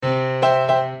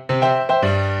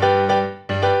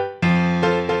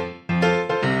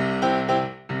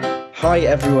Hi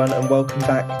everyone, and welcome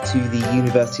back to the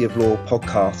University of Law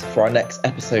podcast for our next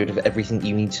episode of Everything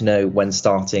You Need to Know When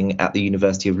Starting at the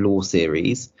University of Law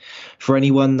series. For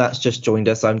anyone that's just joined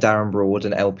us, I'm Darren Broad,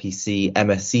 an LPC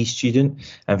MSc student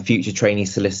and future trainee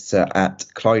solicitor at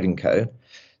Clyde & Co.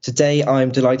 Today,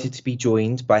 I'm delighted to be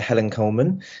joined by Helen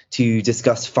Coleman to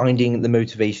discuss finding the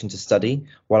motivation to study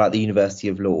while at the University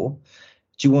of Law.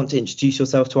 Do you want to introduce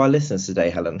yourself to our listeners today,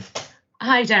 Helen?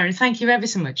 Hi, Darren. Thank you ever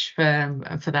so much for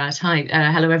that. Hi,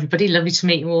 hello, everybody. Lovely to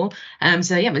meet you all.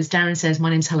 As Darren says, my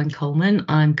name's Helen Coleman.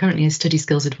 I'm currently a study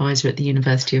skills advisor at the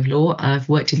University of Law. I've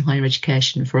worked in higher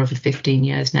education for over 15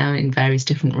 years now in various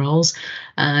different roles,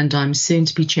 and I'm soon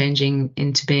to be changing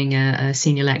into being a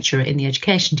senior lecturer in the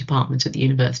education department at the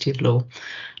University of Law.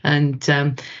 And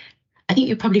I think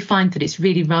you'll probably find that it's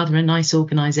really rather a nice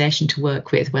organisation to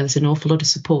work with, where there's an awful lot of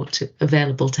support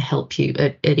available to help you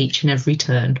at each and every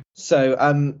turn.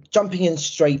 So jumping in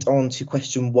straight on to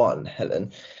question one,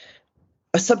 Helen,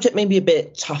 a subject may be a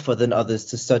bit tougher than others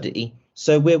to study.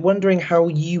 So we're wondering how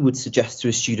you would suggest to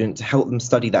a student to help them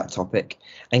study that topic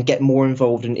and get more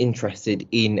involved and interested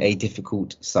in a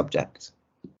difficult subject.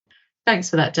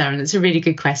 Thanks for that, Darren. That's a really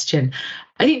good question.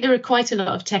 I think there are quite a lot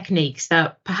of techniques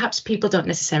that perhaps people don't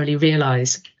necessarily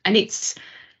realise, and it's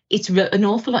an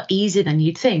awful lot easier than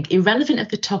you'd think. Irrelevant of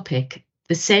the topic,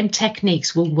 the same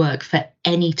techniques will work for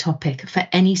any topic, for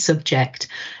any subject.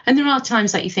 And there are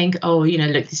times that you think, oh,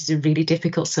 look, this is a really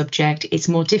difficult subject. It's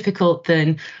more difficult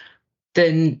than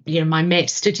my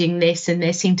mates studying this, and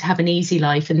they seem to have an easy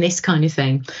life and this kind of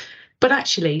thing. But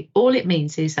actually, all it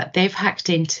means is that they've hacked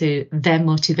into their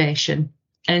motivation.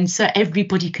 And so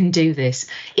everybody can do this.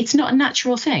 It's not a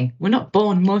natural thing. We're not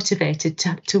born motivated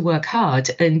to work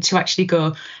hard and to actually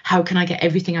go, how can I get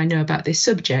everything I know about this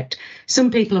subject?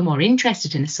 Some people are more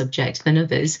interested in a subject than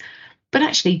others. But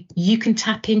actually, you can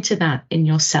tap into that in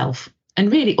yourself.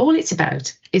 And really, all it's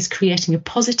about is creating a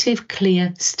positive,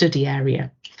 clear study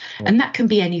area. And that can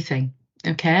be anything.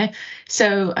 OK,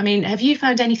 so, have you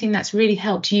found anything that's really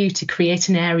helped you to create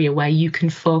an area where you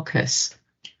can focus?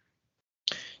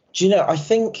 Do you know, I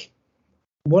think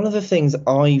one of the things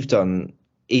I've done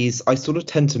is I sort of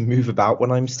tend to move about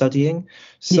when I'm studying.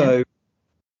 So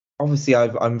Obviously,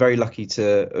 I'm very lucky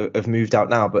to have moved out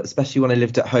now, but especially when I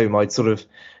lived at home, I'd sort of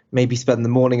maybe spend the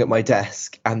morning at my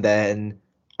desk and then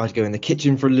I'd go in the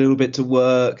kitchen for a little bit to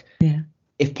work. Yeah.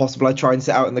 If possible, I'd try and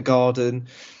sit out in the garden.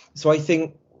 So I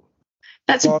think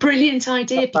that's a brilliant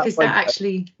idea, because that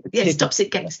actually stops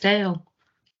it getting stale.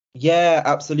 Yeah,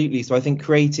 absolutely. So I think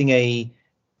creating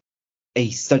a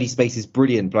study space is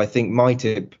brilliant, but I think my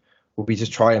tip will be to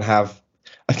try and have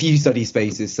a few study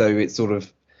spaces so it sort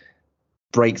of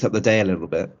breaks up the day a little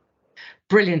bit.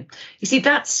 Brilliant. You see,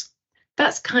 that's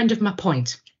kind of my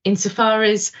point. Insofar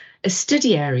as a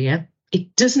study area,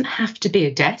 it doesn't have to be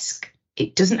a desk.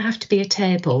 It doesn't have to be a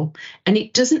table, and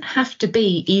it doesn't have to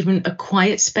be even a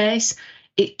quiet space.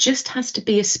 It just has to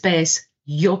be a space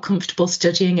you're comfortable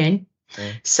studying in.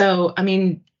 Okay. So,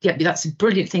 that's a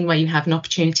brilliant thing where you have an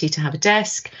opportunity to have a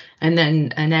desk and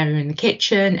then an area in the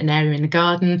kitchen, an area in the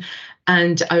garden.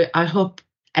 And I hope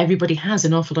everybody has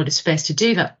an awful lot of space to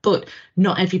do that, but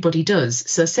not everybody does.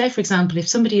 So say, for example, if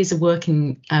somebody is a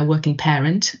working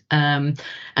parent and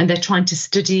they're trying to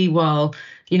study while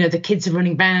the kids are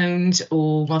running around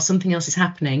or while something else is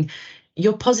happening,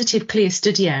 your positive, clear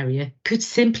study area could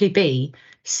simply be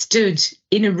stood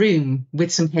in a room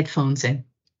with some headphones in,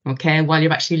 okay, while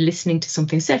you're actually listening to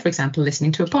something, say, for example,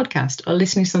 listening to a podcast or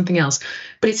listening to something else.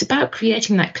 But it's about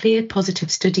creating that clear,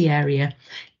 positive study area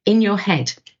in your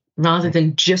head rather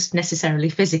than just necessarily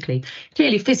physically.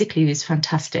 Clearly, physically is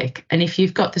fantastic. And if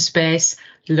you've got the space,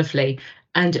 lovely.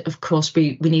 And of course,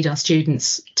 we need our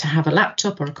students to have a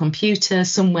laptop or a computer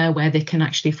somewhere where they can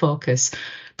actually focus.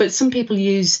 But some people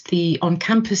use the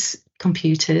on-campus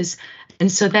computers,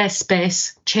 and so their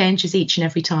space changes each and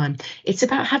every time. It's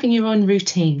about having your own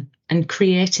routine and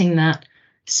creating that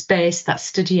space, that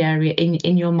study area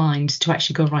in your mind to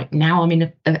actually go, right, now I'm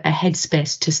in a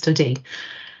headspace to study.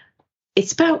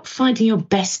 It's about finding your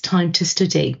best time to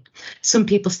study. Some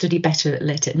people study better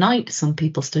late at night. Some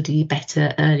people study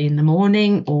better early in the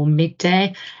morning or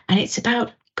midday. And it's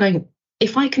about going,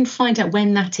 if I can find out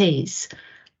when that is,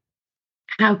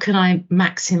 how can I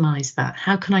maximise that?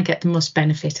 How can I get the most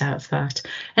benefit out of that?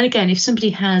 And again, if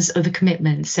somebody has other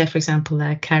commitments, say, for example,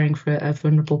 they're caring for a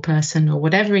vulnerable person or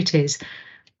whatever it is,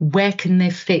 where can they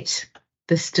fit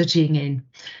the studying in?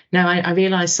 Now, I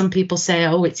realise some people say,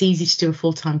 oh, it's easy to do a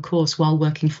full-time course while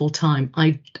working full-time.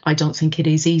 I don't think it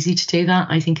is easy to do that.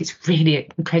 I think it's really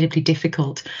incredibly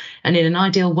difficult. And in an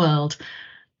ideal world,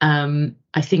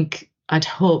 I think I'd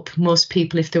hope most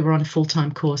people, if they were on a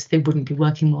full-time course, they wouldn't be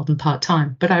working more than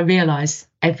part-time. But I realise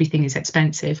everything is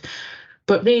expensive.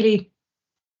 But really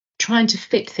trying to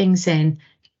fit things in,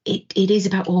 it is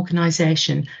about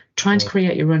organisation, trying to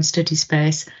create your own study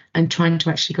space and trying to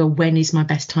actually go, when is my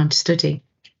best time to study?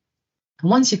 And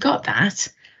once you've got that,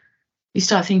 you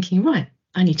start thinking, right,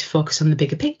 I need to focus on the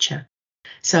bigger picture.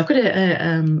 So I've got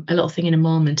a little thing in a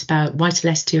moment about why to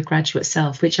less to your graduate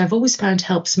self, which I've always found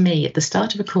helps me at the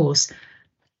start of a course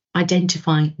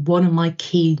identifying one of my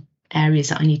key areas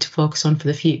that I need to focus on for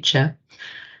the future,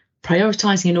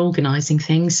 prioritising and organising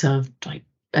things, so like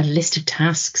a list of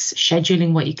tasks,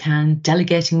 scheduling what you can,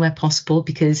 delegating where possible,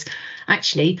 because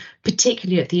actually,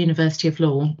 particularly at the University of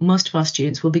Law, most of our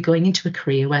students will be going into a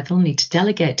career where they'll need to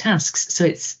delegate tasks. So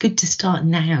it's good to start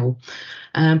now.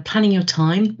 Planning your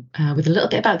time with a little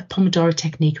bit about the Pomodoro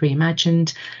technique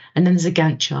reimagined, and then there's a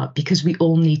Gantt chart, because we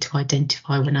all need to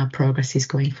identify when our progress is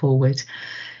going forward.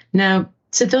 Now,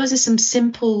 so those are some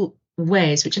simple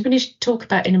ways, which I'm going to talk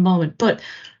about in a moment, but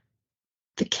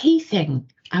the key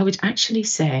thing I would actually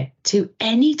say to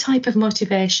any type of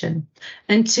motivation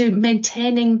and to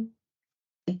maintaining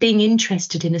being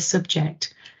interested in a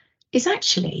subject is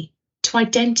actually to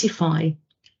identify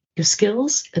your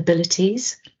skills,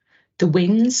 abilities, the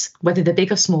wins, whether they're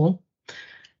big or small,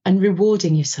 and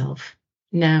rewarding yourself.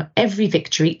 Now, every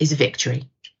victory is a victory.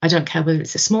 I don't care whether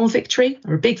it's a small victory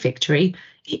or a big victory,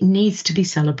 it needs to be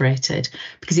celebrated,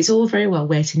 because it's all very well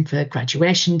waiting for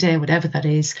graduation day, whatever that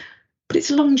is, but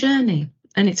it's a long journey.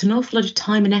 And it's an awful lot of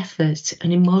time and effort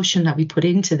and emotion that we put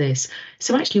into this.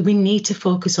 So actually, we need to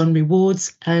focus on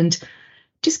rewards and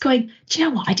just going, do you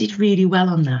know what? I did really well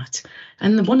on that.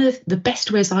 And one of the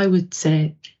best ways I would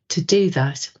say to do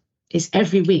that is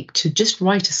every week to just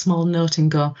write a small note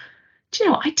and go, do you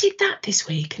know what? I did that this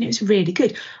week and it was really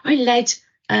good. I led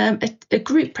a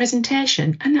group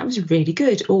presentation and that was really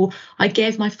good. Or I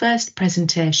gave my first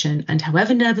presentation and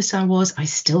however nervous I was, I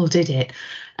still did it.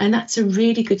 And that's a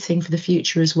really good thing for the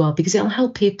future as well, because it'll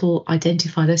help people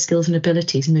identify their skills and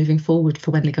abilities moving forward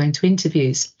for when they're going to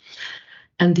interviews.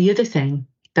 And the other thing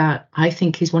that I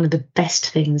think is one of the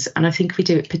best things, and I think we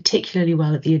do it particularly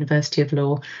well at the University of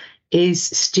Law, is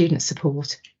student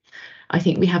support. I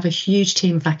think we have a huge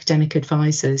team of academic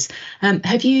advisors.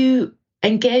 Have you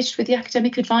engaged with the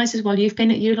academic advisors while you've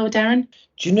been at ULaw, Darren?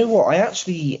 Do you know what? I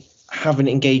actually haven't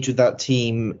engaged with that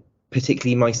team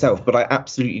particularly myself, but I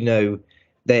absolutely know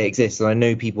they exist, and I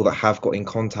know people that have got in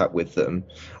contact with them.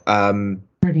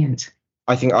 Brilliant.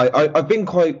 I think I've been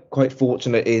quite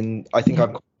fortunate in, I think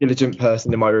I'm a diligent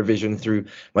person in my revision through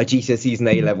my GCSEs and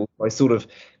A levels. I sort of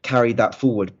carried that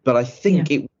forward, but I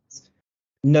think it was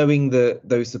knowing that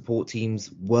those support teams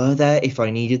were there if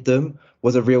I needed them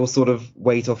was a real sort of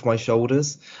weight off my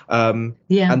shoulders. And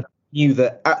I knew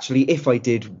that actually if I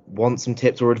did want some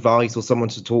tips or advice or someone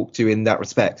to talk to in that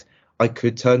respect, I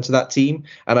could turn to that team.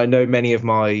 And I know many of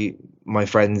my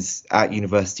friends at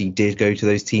university did go to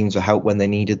those teams for help when they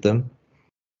needed them.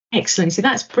 Excellent. So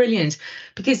that's brilliant,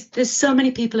 because there's so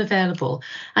many people available.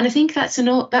 And I think that's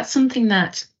something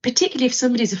that, particularly if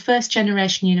somebody's a first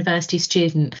generation university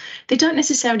student, they don't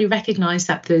necessarily recognise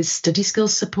that there's study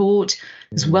skills support,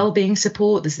 there's wellbeing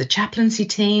support, there's the chaplaincy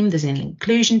team, there's an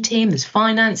inclusion team, there's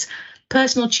finance,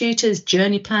 personal tutors,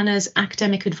 journey planners,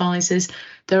 academic advisors.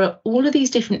 There are all of these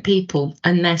different people,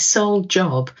 and their sole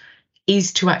job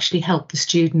is to actually help the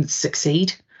students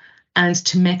succeed and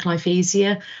to make life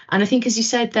easier. And I think, as you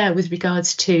said there, with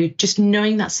regards to just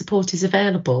knowing that support is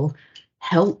available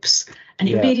helps. And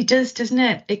it really does, doesn't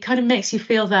it? It kind of makes you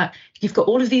feel that you've got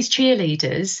all of these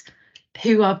cheerleaders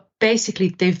who are basically,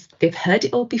 they've heard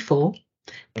it all before,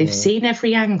 they've seen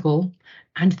every angle,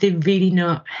 and they really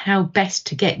know how best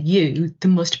to get you the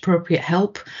most appropriate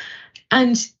help.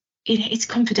 And it's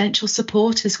confidential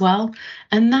support as well.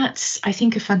 And that's, I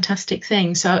think, a fantastic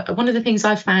thing. So one of the things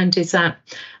I've found is that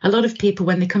a lot of people,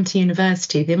 when they come to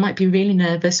university, they might be really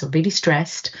nervous or really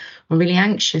stressed or really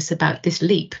anxious about this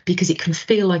leap, because it can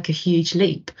feel like a huge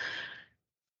leap.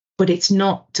 But it's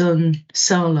not done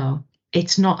solo.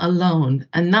 It's not alone.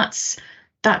 And that's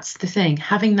the thing.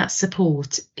 Having that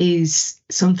support is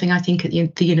something I think at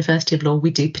the University of Law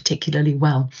we do particularly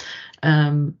well.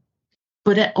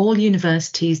 But at all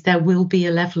universities, there will be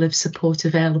a level of support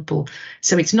available.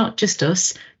 So it's not just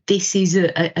us. This is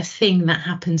a thing that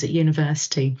happens at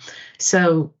university.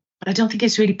 So I don't think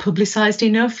it's really publicised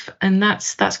enough. And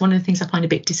that's one of the things I find a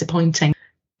bit disappointing.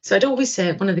 So I'd always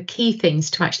say one of the key things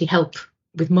to actually help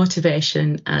with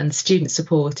motivation and student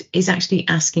support is actually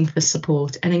asking for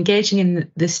support and engaging in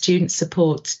the student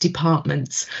support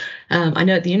departments. I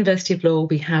know at the University of Law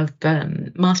we have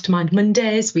Mastermind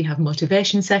Mondays, we have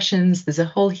motivation sessions. There's a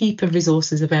whole heap of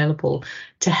resources available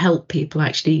to help people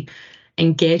actually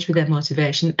engage with their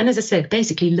motivation. And as I said,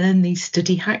 basically learn these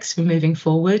study hacks for moving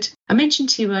forward. I mentioned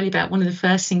to you earlier about one of the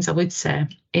first things I would say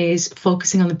is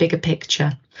focusing on the bigger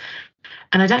picture.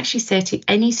 And I'd actually say to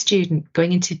any student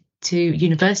going into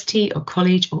university or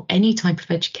college or any type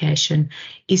of education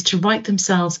is to write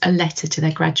themselves a letter to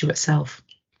their graduate self.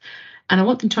 And I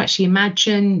want them to actually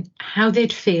imagine how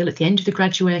they'd feel at the end of the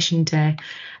graduation day.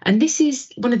 And this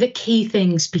is one of the key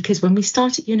things, because when we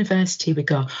start at university, we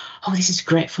go, oh, this is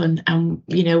great fun. And,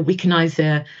 we can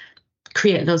either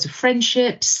create loads of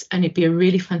friendships and it'd be a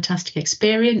really fantastic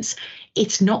experience.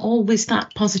 It's not always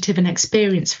that positive an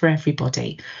experience for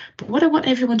everybody. But what I want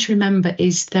everyone to remember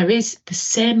is there is the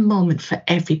same moment for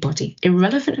everybody,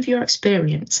 irrelevant of your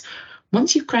experience.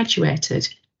 Once you've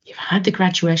graduated, you've had the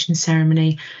graduation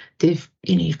ceremony,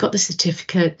 you've got the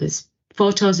certificate, there's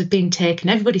photos have been taken,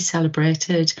 everybody's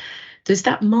celebrated. There's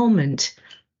that moment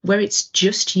where it's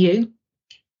just you.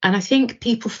 And I think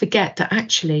people forget that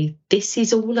actually this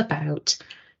is all about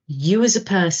you as a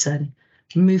person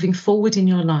moving forward in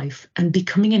your life and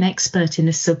becoming an expert in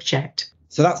a subject.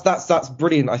 So that's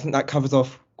brilliant. I think that covers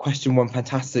off question one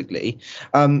fantastically.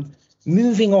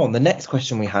 Moving on, the next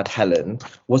question we had, Helen,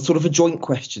 was sort of a joint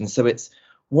question. So it's,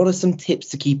 what are some tips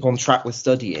to keep on track with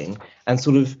studying? And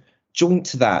sort of joint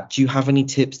to that, do you have any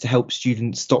tips to help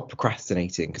students stop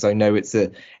procrastinating? Because I know it's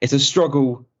a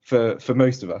struggle for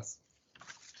most of us.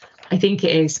 I think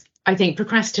it is. I think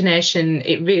procrastination,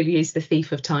 it really is the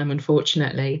thief of time,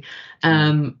 unfortunately.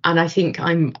 And I think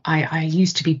I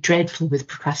used to be dreadful with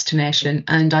procrastination,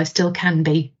 and I still can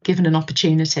be given an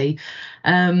opportunity.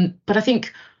 But I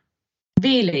think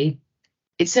really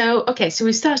so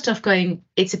we started off going,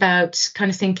 it's about kind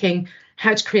of thinking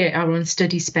how to create our own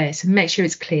study space and make sure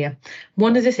it's clear.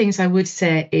 One of the things I would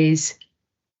say is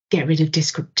get rid of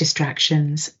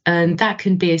distractions. And that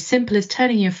can be as simple as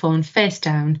turning your phone face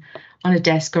down on a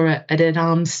desk or at an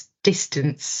arm's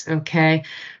distance, okay?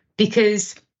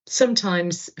 Because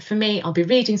sometimes for me, I'll be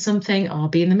reading something, or I'll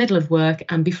be in the middle of work,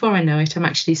 and before I know it, I'm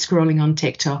actually scrolling on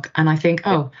TikTok and I think,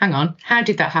 oh, hang on, how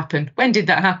did that happen? When did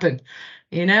that happen?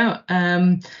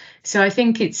 So I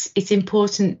think it's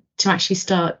important to actually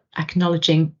start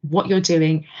acknowledging what you're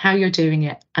doing, how you're doing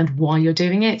it, and why you're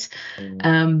doing it.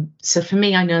 So for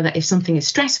me, I know that if something is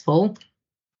stressful,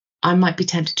 I might be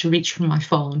tempted to reach for my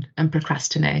phone and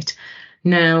procrastinate.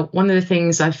 Now, one of the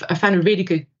things I found a really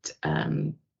good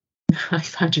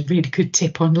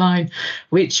tip online,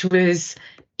 which was,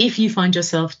 if you find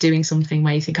yourself doing something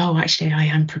where you think, oh, actually, I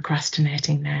am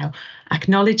procrastinating now,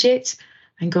 acknowledge it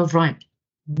and go, right,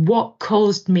 what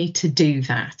caused me to do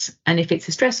that? And if it's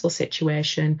a stressful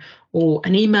situation or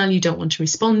an email you don't want to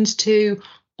respond to,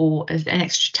 or an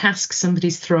extra task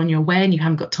somebody's thrown your way and you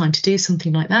haven't got time to do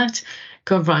something like that,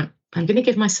 go, right, I'm going to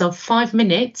give myself 5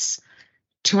 minutes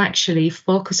to actually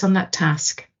focus on that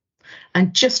task,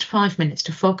 and just 5 minutes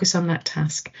to focus on that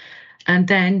task. And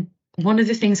then one of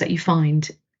the things that you find,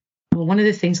 or one of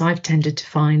the things I've tended to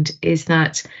find, is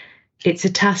that it's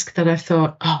a task that I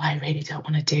thought, oh, I really don't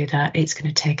want to do that. It's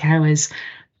going to take hours.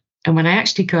 And when I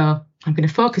actually go, I'm going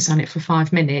to focus on it for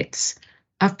 5 minutes,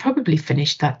 I've probably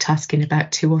finished that task in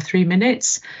about 2 or 3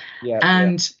 minutes.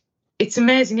 It's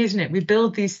amazing, isn't it? We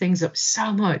build these things up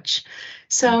so much.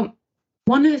 So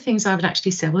one of the things I would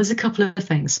actually say, well, there's a couple of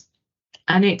things.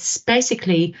 And it's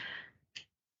basically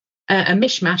a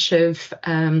mishmash of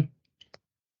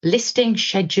listing,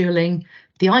 scheduling,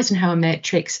 the Eisenhower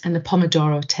matrix, and the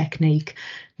Pomodoro technique.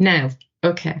 Now,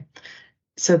 okay,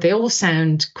 so they all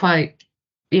sound quite,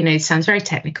 it sounds very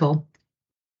technical,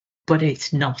 but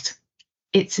it's not.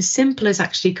 It's as simple as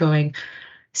actually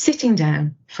sitting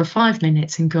down for 5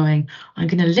 minutes and going, I'm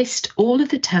going to list all of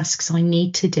the tasks I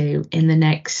need to do in the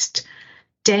next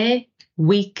day,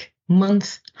 week,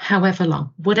 month, however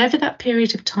long, whatever that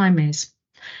period of time is.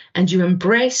 And you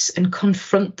embrace and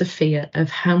confront the fear of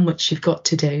how much you've got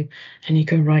to do. And you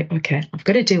go, right, okay, I've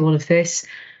got to do all of this.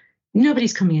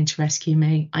 Nobody's coming in to rescue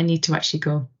me. I need to actually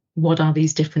go, what are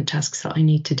these different tasks that I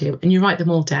need to do? And you write them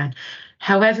all down,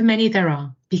 however many there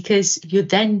are, because you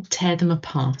then tear them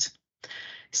apart.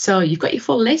 So you've got your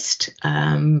full list,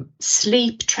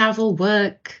 sleep, travel,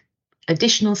 work,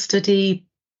 additional study,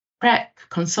 prep,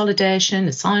 consolidation,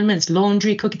 assignments,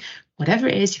 laundry, cooking, whatever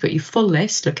it is, you've got your full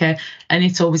list, okay? And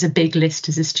it's always a big list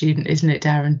as a student, isn't it,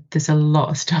 Darren? There's a lot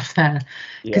of stuff there.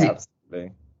 Yeah,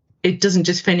 absolutely. It doesn't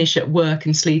just finish at work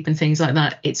and sleep and things like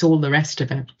that. It's all the rest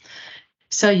of it.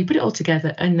 So you put it all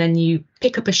together and then you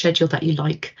pick up a schedule that you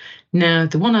like. Now,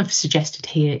 the one I've suggested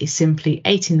here is simply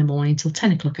 8 in the morning till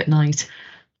 10 o'clock at night,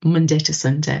 Monday to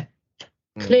Sunday.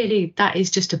 Clearly, that is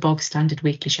just a bog standard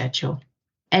weekly schedule.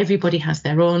 Everybody has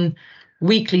their own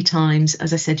weekly times.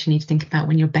 As I said, you need to think about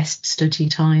when your best study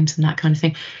times and that kind of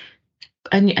thing,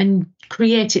 and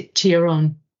create it to your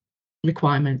own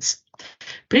requirements.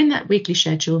 But in that weekly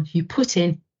schedule, you put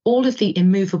in all of the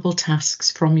immovable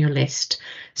tasks from your list.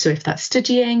 So if that's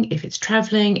studying, if it's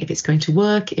traveling, if it's going to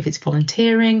work, if it's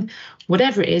volunteering,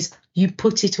 whatever it is, you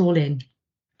put it all in.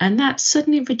 And that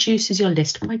suddenly reduces your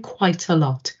list by quite a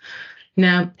lot.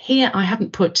 Now, here I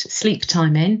haven't put sleep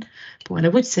time in, but what I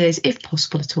would say is, if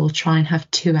possible at all, try and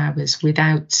have 2 hours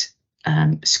without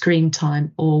screen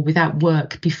time or without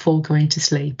work before going to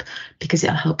sleep, because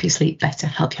it'll help you sleep better,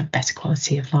 help you have better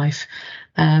quality of life.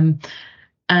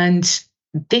 And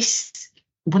this,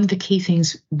 one of the key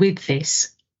things with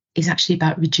this is actually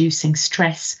about reducing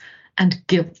stress and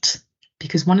guilt.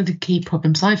 Because one of the key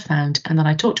problems I've found, and that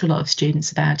I talk to a lot of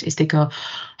students about, is they go,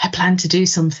 I plan to do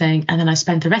something, and then I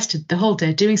spend the rest of the whole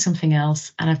day doing something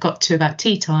else, and I've got to about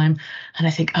tea time, and I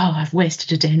think, oh, I've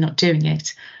wasted a day not doing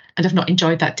it, and I've not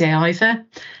enjoyed that day either.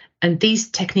 And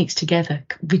these techniques together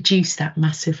reduce that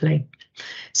massively.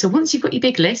 So once you've got your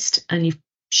big list and you've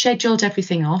scheduled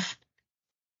everything off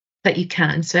that you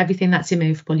can, so everything that's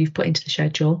immovable you've put into the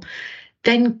schedule,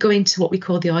 then go into what we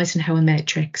call the Eisenhower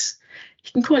matrix.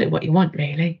 You can call it what you want,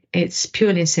 really. It's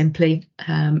purely and simply,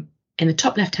 in the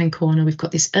top left-hand corner, we've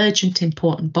got this urgent,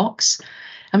 important box,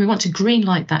 and we want to green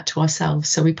light that to ourselves.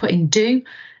 So we put in do,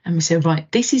 and we say,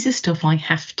 right, this is the stuff I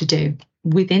have to do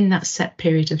within that set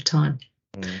period of time.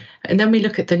 And then we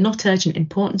look at the not urgent,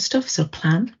 important stuff, so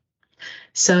plan.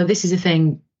 So this is a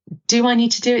thing, do I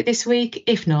need to do it this week?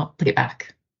 If not, put it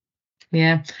back.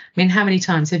 Yeah. I mean, how many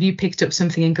times have you picked up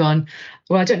something and gone,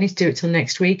 well, I don't need to do it till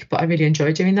next week, but I really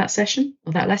enjoy doing that session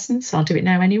or that lesson, so I'll do it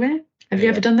now anyway. Have you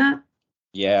ever done that?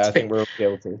 Yeah, I think we're all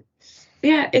guilty.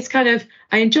 Yeah, it's kind of,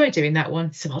 I enjoy doing that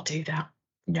one, so I'll do that.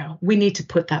 No, we need to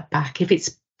put that back. If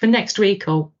it's for next week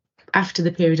or after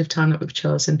the period of time that we've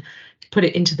chosen, put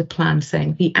it into the plan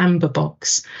thing, the amber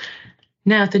box.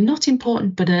 Now, the not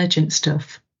important but urgent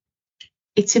stuff,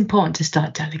 it's important to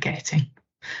start delegating.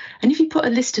 And if you put a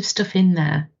list of stuff in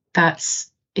there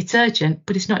it's urgent,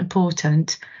 but it's not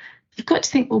important, you've got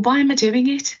to think, well, why am I doing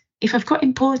it? If I've got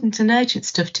important and urgent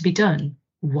stuff to be done,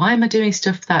 why am I doing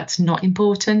stuff that's not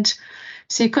important?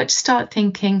 So you've got to start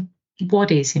thinking, what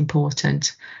is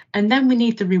important? And then we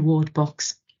need the reward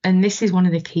box. And this is one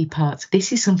of the key parts.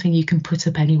 This is something you can put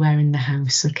up anywhere in the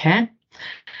house, okay?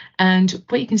 And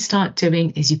what you can start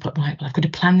doing is you put, right, well, I've got to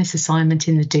plan this assignment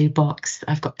in the do box.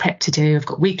 I've got prep to do. I've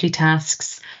got weekly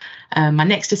tasks. My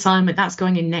next assignment, that's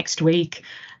going in next week.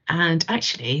 And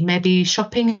actually, maybe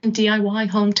shopping and DIY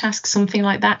home tasks, something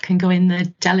like that can go in the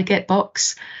delegate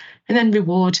box. And then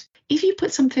reward. If you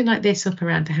put something like this up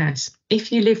around the house,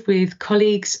 if you live with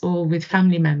colleagues or with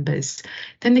family members,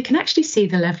 then they can actually see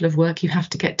the level of work you have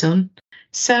to get done.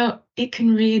 So it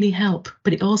can really help,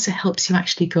 but it also helps you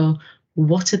actually go,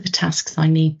 what are the tasks I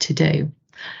need to do?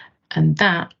 And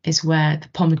that is where the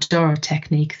Pomodoro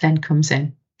technique then comes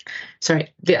in.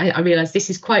 Sorry, I realise this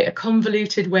is quite a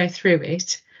convoluted way through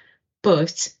it,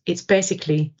 but it's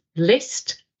basically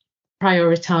list,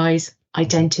 prioritise,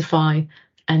 identify,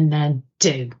 and then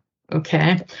do.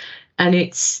 Okay. And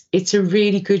it's a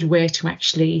really good way to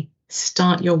actually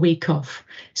start your week off.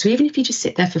 So even if you just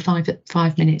sit there for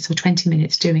 5 minutes or 20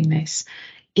 minutes doing this,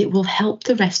 it will help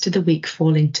the rest of the week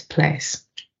fall into place.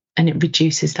 And it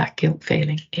reduces that guilt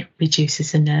feeling. It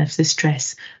reduces the nerves, the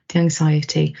stress, the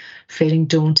anxiety, feeling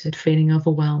daunted, feeling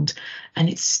overwhelmed. And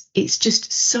it's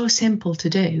just so simple to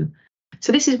do.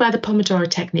 So this is where the Pomodoro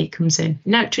technique comes in.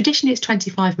 Now, traditionally, it's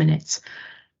 25 minutes.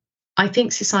 I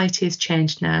think society has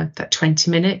changed now that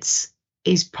 20 minutes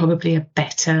is probably a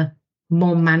better,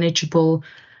 more manageable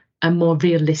and more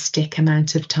realistic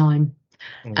amount of time.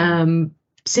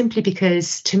 Simply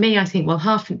because to me, I think, well,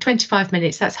 25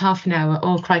 minutes, that's half an hour.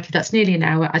 Oh, crikey, that's nearly an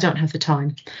hour. I don't have the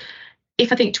time.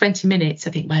 If I think 20 minutes,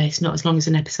 I think, well, it's not as long as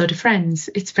an episode of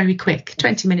Friends. It's very quick.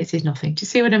 20 minutes is nothing. Do you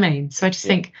see what I mean? So I just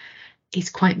think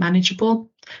it's quite manageable.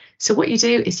 So what you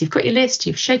do is you've got your list,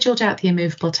 you've scheduled out the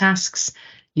immovable tasks,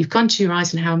 you've gone to your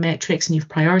Eisenhower matrix and you've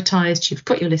prioritised, you've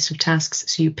got your list of tasks.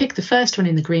 So you pick the first one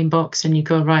in the green box and you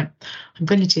go, right, I'm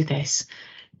going to do this.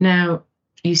 Now,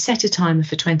 you set a timer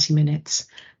for 20 minutes,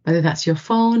 whether that's your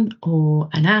phone or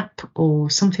an app or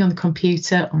something on the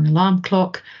computer or an alarm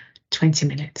clock, 20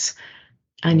 minutes.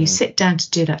 And you sit down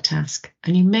to do that task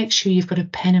and you make sure you've got a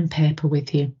pen and paper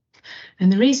with you.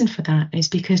 And the reason for that is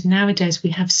because nowadays we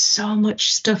have so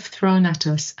much stuff thrown at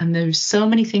us and there's so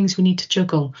many things we need to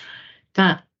juggle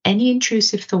that any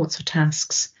intrusive thoughts or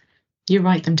tasks, you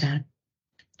write them down.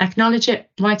 Acknowledge it,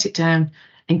 write it down,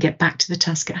 and get back to the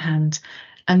task at hand.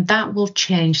 And that will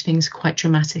change things quite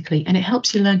dramatically. And it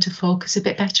helps you learn to focus a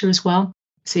bit better as well.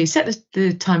 So you set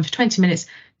the time for 20 minutes,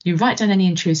 you write down any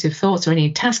intrusive thoughts or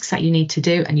any tasks that you need to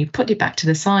do, and you put it back to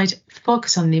the side,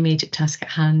 focus on the immediate task at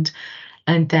hand.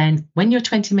 And then when your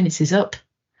 20 minutes is up,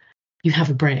 you have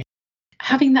a break.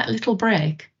 Having that little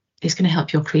break is going to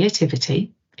help your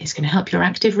creativity. It's going to help your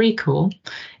active recall.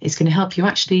 It's going to help you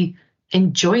actually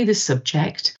enjoy the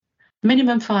subject.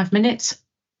 Minimum 5 minutes,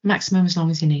 maximum as long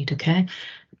as you need, okay?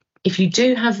 If you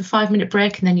do have a 5-minute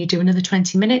break and then you do another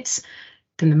 20 minutes,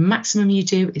 then the maximum you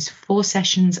do is 4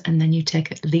 sessions and then you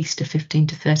take at least a 15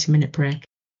 to 30-minute break.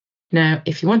 Now,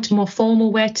 if you want a more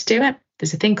formal way to do it,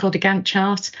 there's a thing called a Gantt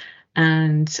chart,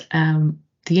 and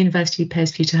the university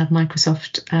pays for you to have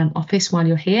Microsoft Office while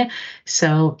you're here.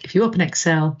 So if you open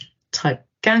Excel, type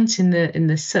Gantt in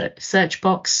the search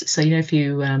box. So, you know, if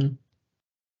you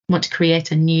want to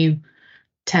create a new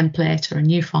template or a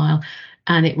new file,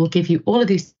 and it will give you all of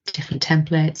these different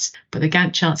templates. But the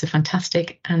Gantt charts are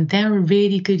fantastic, and they're a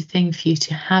really good thing for you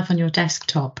to have on your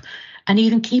desktop and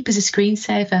even keep as a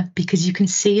screensaver, because you can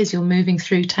see as you're moving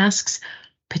through tasks,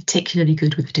 particularly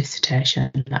good with a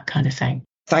dissertation, that kind of thing.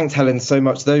 Thanks, Helen, so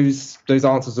much. Those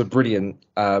answers are brilliant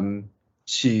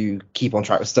to keep on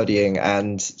track with studying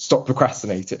and stop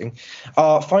procrastinating.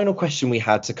 Our final question we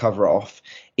had to cover off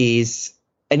is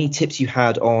any tips you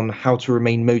had on how to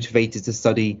remain motivated to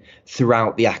study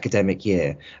throughout the academic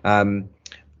year. And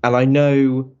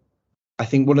I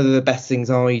think one of the best things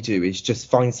I do is just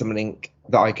find something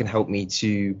that I can help me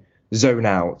to zone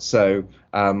out. So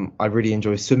I really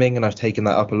enjoy swimming, and I've taken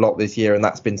that up a lot this year, and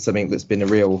that's been something that's been a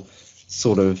real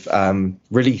sort of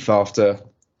relief after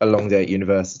a long day at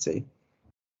university.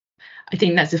 I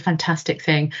think that's a fantastic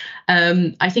thing.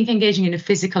 I think engaging in a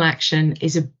physical action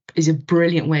is a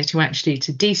brilliant way to actually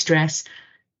to de-stress,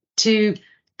 to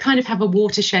kind of have a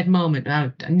watershed moment.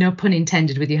 No pun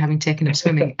intended with you having taken up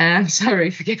swimming.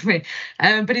 Sorry, forgive me.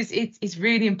 But it's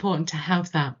really important to have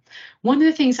that. One of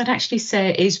the things I'd actually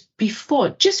say is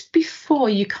just before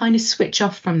you kind of switch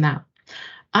off from that,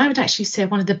 I would actually say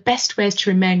one of the best ways to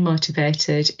remain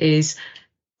motivated is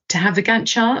to have the Gantt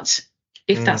chart,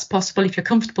 if that's possible, if you're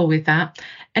comfortable with that.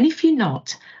 And if you're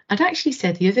not, I'd actually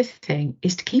say the other thing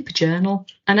is to keep a journal.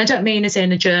 And I don't mean as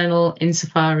in a journal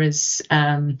insofar as,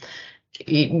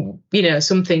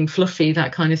 something fluffy,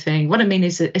 that kind of thing. What I mean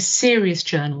is a serious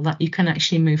journal that you can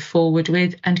actually move forward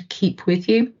with and keep with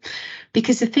you.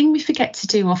 Because the thing we forget to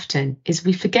do often is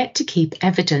we forget to keep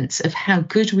evidence of how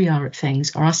good we are at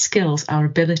things, or our skills, our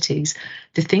abilities,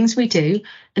 the things we do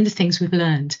and the things we've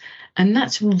learned. And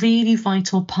that's a really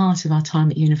vital part of our time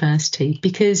at university,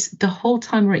 because the whole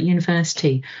time we're at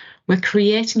university, we're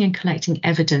creating and collecting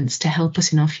evidence to help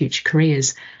us in our future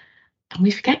careers. And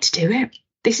we forget to do it.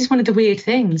 This is one of the weird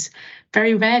things.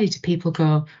 Very rarely do people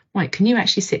go, right, can you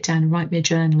actually sit down and write me a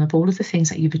journal of all of the things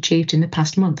that you've achieved in the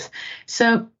past month?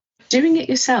 So doing it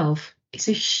yourself is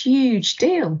a huge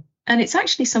deal. And it's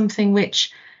actually something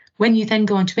which, when you then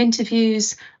go on to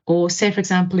interviews, or say, for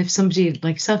example, if somebody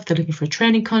like yourself, they're looking for a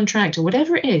training contract or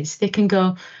whatever it is, they can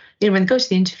go, when they go to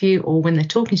the interview or when they're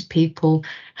talking to people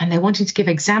and they're wanting to give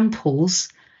examples,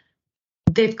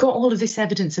 they've got all of this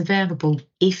evidence available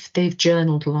if they've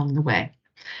journaled along the way.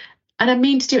 And I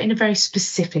mean to do it in a very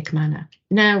specific manner.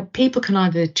 Now, people can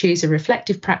either choose a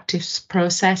reflective practice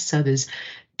process. So there's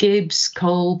Gibbs,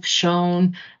 Kolb,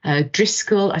 Schoen,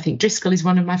 Driscoll. I think Driscoll is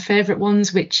one of my favourite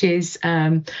ones, which is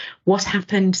what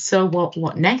happened, so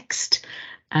what next?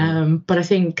 But I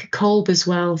think Kolb as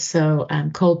well. So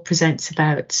Kolb presents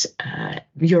about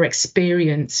your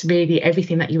experience, really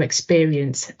everything that you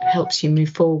experience helps you move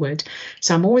forward.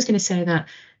 So I'm always going to say that.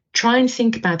 Try and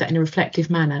think about that in a reflective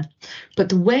manner. But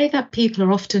the way that people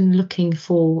are often looking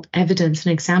for evidence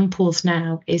and examples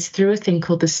now is through a thing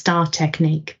called the STAR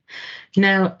technique.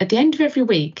 Now, at the end of every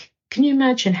week, can you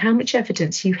imagine how much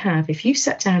evidence you have if you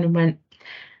sat down and went,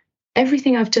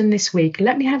 everything I've done this week,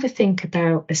 let me have a think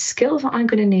about a skill that I'm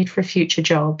going to need for a future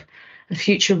job, a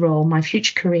future role, my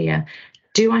future career.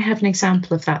 Do I have an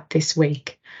example of that this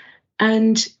week?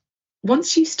 And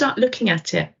once you start looking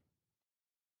at it,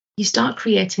 you start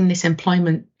creating this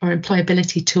employment or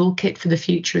employability toolkit for the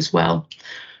future as well.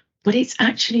 But it's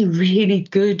actually really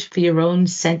good for your own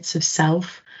sense of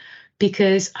self,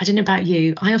 because I don't know about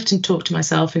you, I often talk to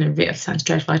myself, it sounds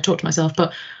dreadful, I talk to myself,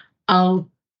 but I'll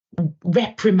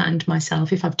reprimand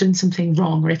myself if I've done something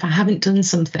wrong or if I haven't done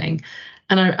something,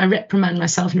 and I reprimand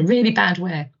myself in a really bad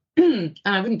way. And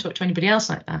I wouldn't talk to anybody else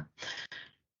like that.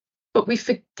 But we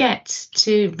forget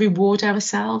to reward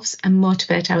ourselves and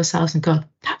motivate ourselves and go,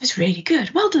 that was really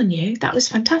good. Well done, you. That was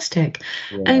fantastic.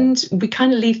 Yeah. And we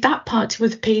kind of leave that part to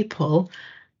other people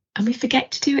and we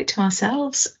forget to do it to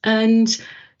ourselves. And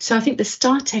so I think the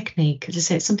STAR technique, as I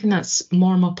say, it's something that's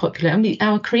more and more popular. And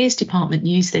our careers department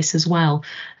use this as well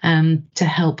to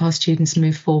help our students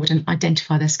move forward and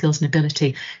identify their skills and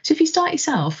ability. So if you start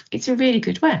yourself, it's a really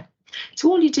good way. So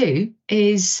all you do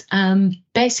is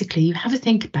basically you have a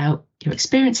think about your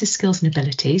experiences, skills and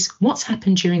abilities, what's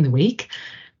happened during the week,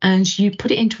 and you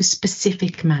put it into a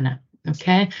specific manner,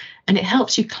 okay? And it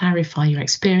helps you clarify your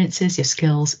experiences, your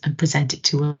skills, and present it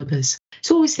to others.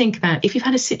 So always think about, if you've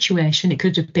had a situation, it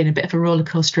could have been a bit of a roller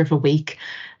coaster of a week,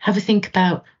 have a think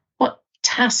about what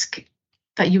task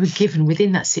that you were given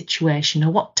within that situation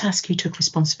or what task you took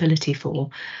responsibility for.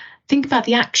 Think about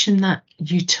the action that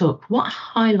you took, what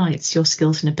highlights your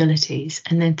skills and abilities,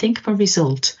 and then think of a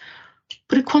result,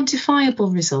 but a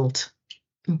quantifiable result.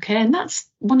 Okay, and that's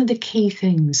one of the key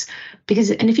things,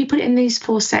 and if you put it in these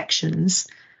 4 sections,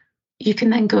 you can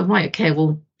then go, right, okay,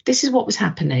 well, this is what was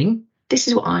happening. This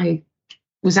is what I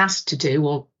was asked to do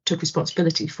or took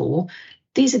responsibility for.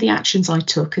 These are the actions I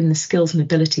took and the skills and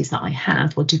abilities that I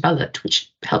have or developed,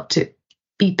 which helped it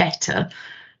be better.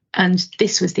 And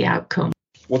this was the outcome.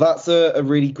 Well, that's a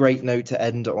really great note to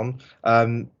end on.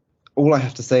 All I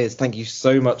have to say is thank you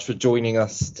so much for joining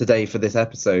us today for this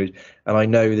episode. And I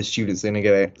know the students are going to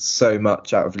get so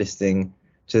much out of listening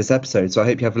to this episode. So I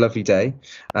hope you have a lovely day.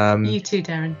 You too,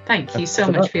 Darren. Thank you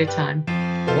so much for your time.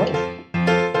 All right.